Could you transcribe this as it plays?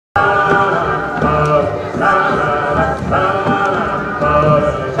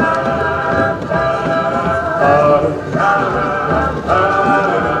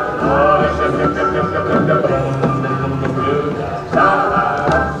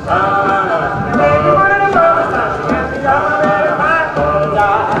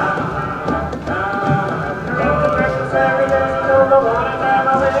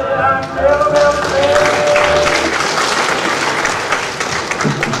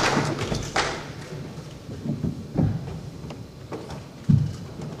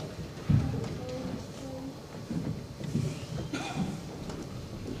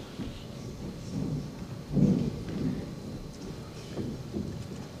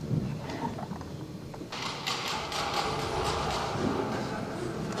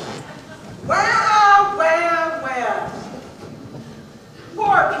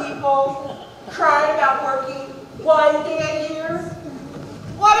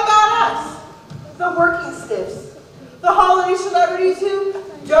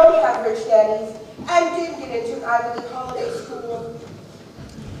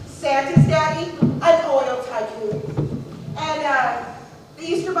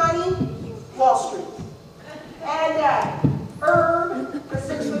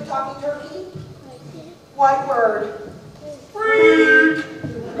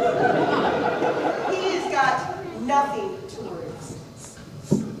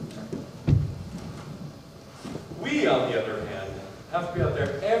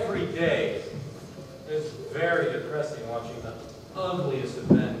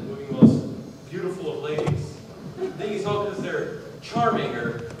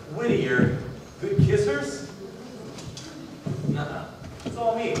It's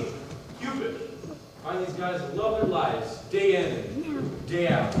all me, Cupid. Find these guys who love their lives, day in and day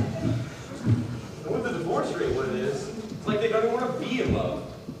out. And with the divorce rate what it is, it's like they don't even want to be in love.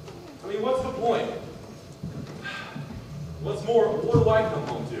 I mean, what's the point? What's more, what do I come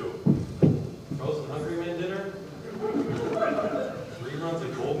home to? Frozen Hungry Man dinner? Reruns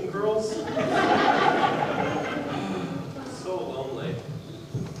of Golden Girls? So lonely.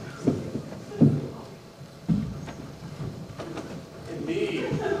 Indeed.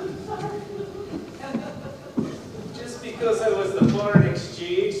 Just because I was the foreign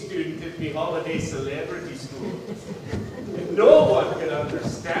exchange student at the holiday celebrity school, and no one can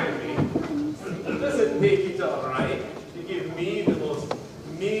understand me, doesn't make it all right to give me the most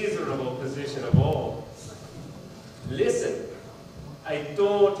miserable position of all. Listen, I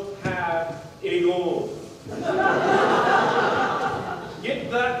don't have any gold.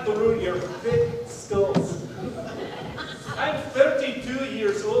 Get that through your thick skulls. I'm 32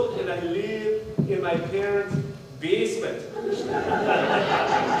 years old and I live in my parents' basement.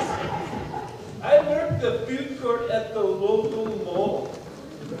 I work the food court at the local mall.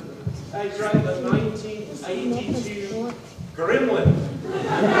 I drive a 1982 Gremlin.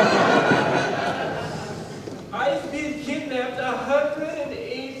 I've been kidnapped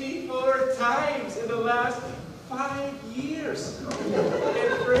 184 times in the last 5 years.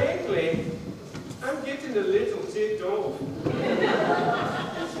 And frankly, I'm getting a little ticked off.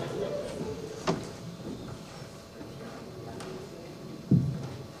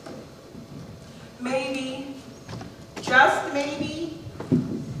 Maybe, just maybe,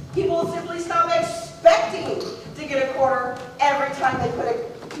 people will simply stop expecting to get a quarter every time they put a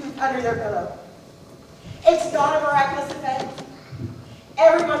tooth under their pillow. It's not a miraculous event.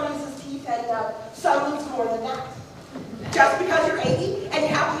 Everyone loses teeth and some lose more than that. Just because you're 80 and you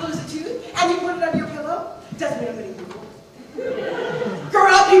happen to lose a tooth and you put it under your pillow doesn't mean nobody will. Grow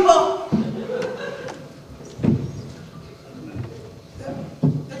up, people!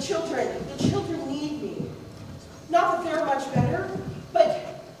 The children need me. Not that they're much better,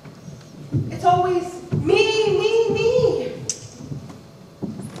 but it's always me, me, me.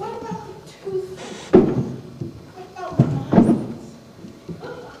 What about the tooth? What about mine?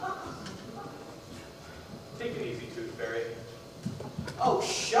 Take it easy, Tooth Fairy. Oh,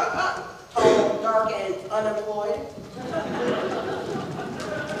 shut up, tall, dark, and unemployed.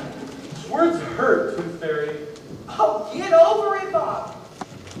 Words hurt, Tooth Fairy. Oh, get over it, Bob.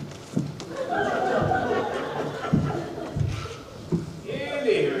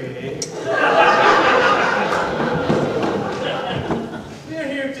 Anyway, we're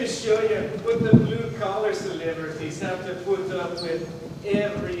here to show you what the blue-collar celebrities have to put up with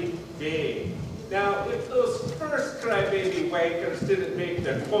every day. Now, if those first crybaby wankers didn't make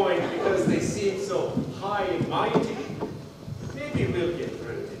their point because they seem so high and mighty, maybe we'll get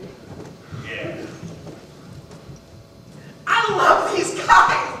through to you. Yeah. I love these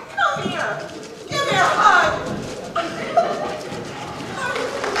guys.